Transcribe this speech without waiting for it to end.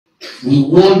we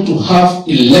want to have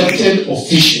elected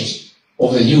officials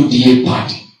of the UDA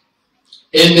party.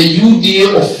 And the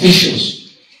UDA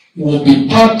officials will be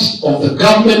part of the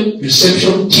government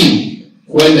reception team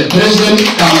when the president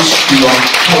comes to your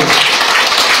house.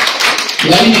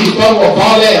 Lakini kipango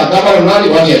pale agama nani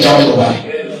watu ya chama iko pale.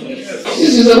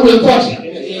 This is a ruling party.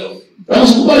 Na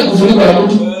msikubali kufunikwa na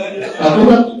mtu.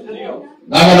 Hakuna.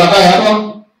 Gama nakaa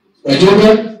hapa,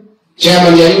 wajumbe,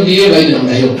 chairman ya UDA na ile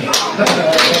namna hiyo.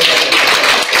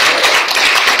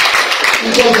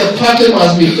 Because the party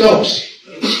must be felt.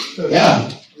 Yeah.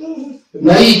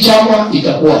 Na hii chama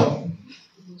itakuwa.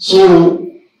 So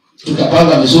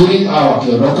tutapanga vizuri hawa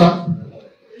wakiondoka.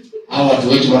 Hawa watu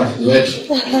wetu marafiki wetu.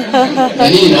 Na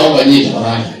nini naomba nyinyi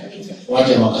tafadhali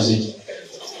watu ya makazini.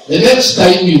 The next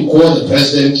time you call the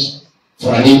president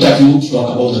for an interview to talk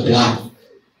about the plan.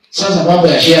 Sasa mambo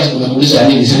ya shares unamuuliza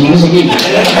nini? Simuulize mimi.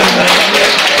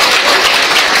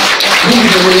 Mimi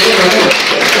ndio mwenye shares.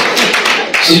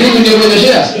 Sijui ndio mwenye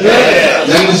shares.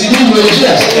 Na sijui mwenye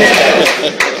shares.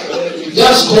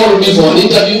 Just call me for an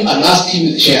interview and ask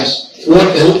him the shares.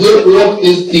 What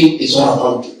this thing is all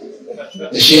about.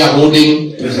 The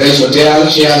shareholding, preferential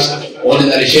shares,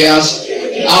 ordinary shares.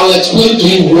 I'll explain to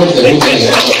him what the RUTO is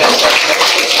about.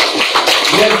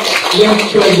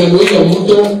 Let President William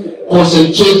Ruto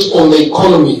concentrate on the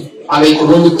economy and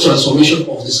economic transformation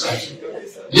of this country.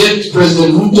 Let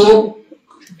President Ruto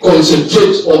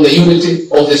concentrate on the unity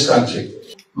of this country.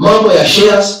 Mambo ya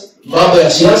shares, mambo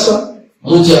ya siasa,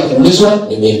 mtu ya kuulizwa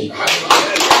ni mimi.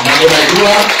 Na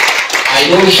unajua, I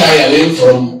don't shy away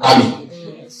from coming.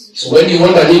 So when you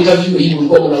want an interview, ili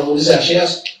mlikuwa mnamuuliza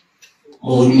shares,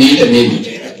 muniite mimi.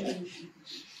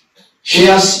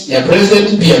 Shares ya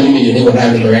president pia mimi ndio niko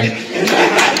ndani nimeweka.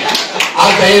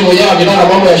 Hata yeye mwenyewe akitaka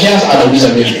mambo ya shares anauliza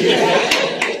mimi.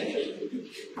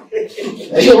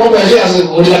 Na hiyo mambo ya shares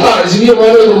mlitaka sivyo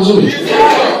mwenyewe mzuri.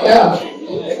 Yeah.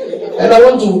 And I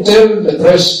want to tell the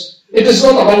press, it is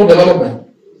not about development.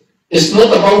 It's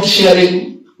not about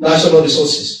sharing national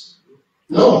resources.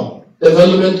 No.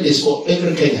 Development is for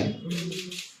every Kenyan.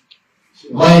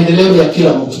 Maendeleo ya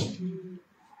kila mtu.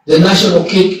 The national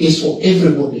cake is for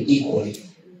everybody equally.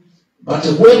 But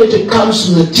when it comes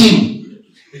to the team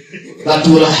that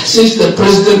will assist the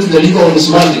president to deliver on his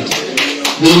mandate,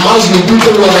 they must be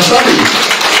people who understand it.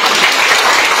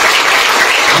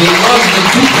 They must be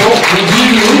people who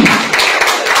give him.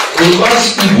 They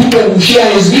must be people who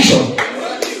share his vision.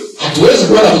 Hatuwezi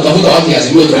kuwa na kutafuta watu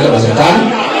yazimiwe tunaenda na serikali.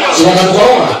 Si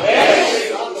wanatukaona.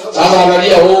 Sasa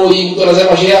angalia hii mtu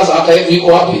anasema shares hata hivi iko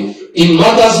wapi? In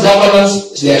matters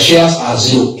governance, their shares are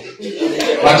zero.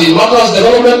 But in matters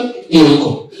development, hiyo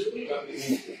iko.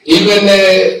 Even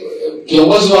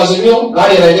kiongozi wa Azimio,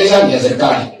 gari anaendesha ni ya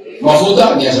serikali.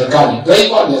 Mafuta ni ya serikali.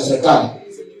 Driver ni ya serikali.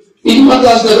 In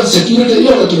matters of security,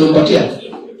 hiyo ndio tumempatia.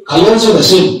 Kalonzo the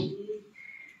same.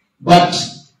 But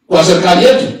kwa serikali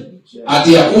yetu,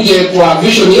 ati yakuje kwa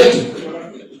vision yetu,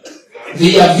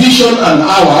 their vision and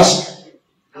ours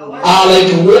are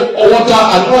like water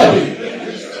and oil.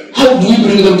 How do we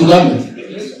bring them to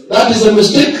government? That is a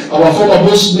mistake. Our former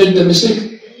boss made the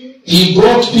mistake. He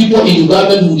brought people into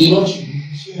government who did not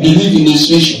believe in his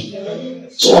vision.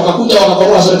 So wakakuja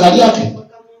wakakorwa serikali yake.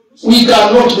 We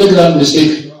cannot make that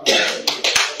mistake.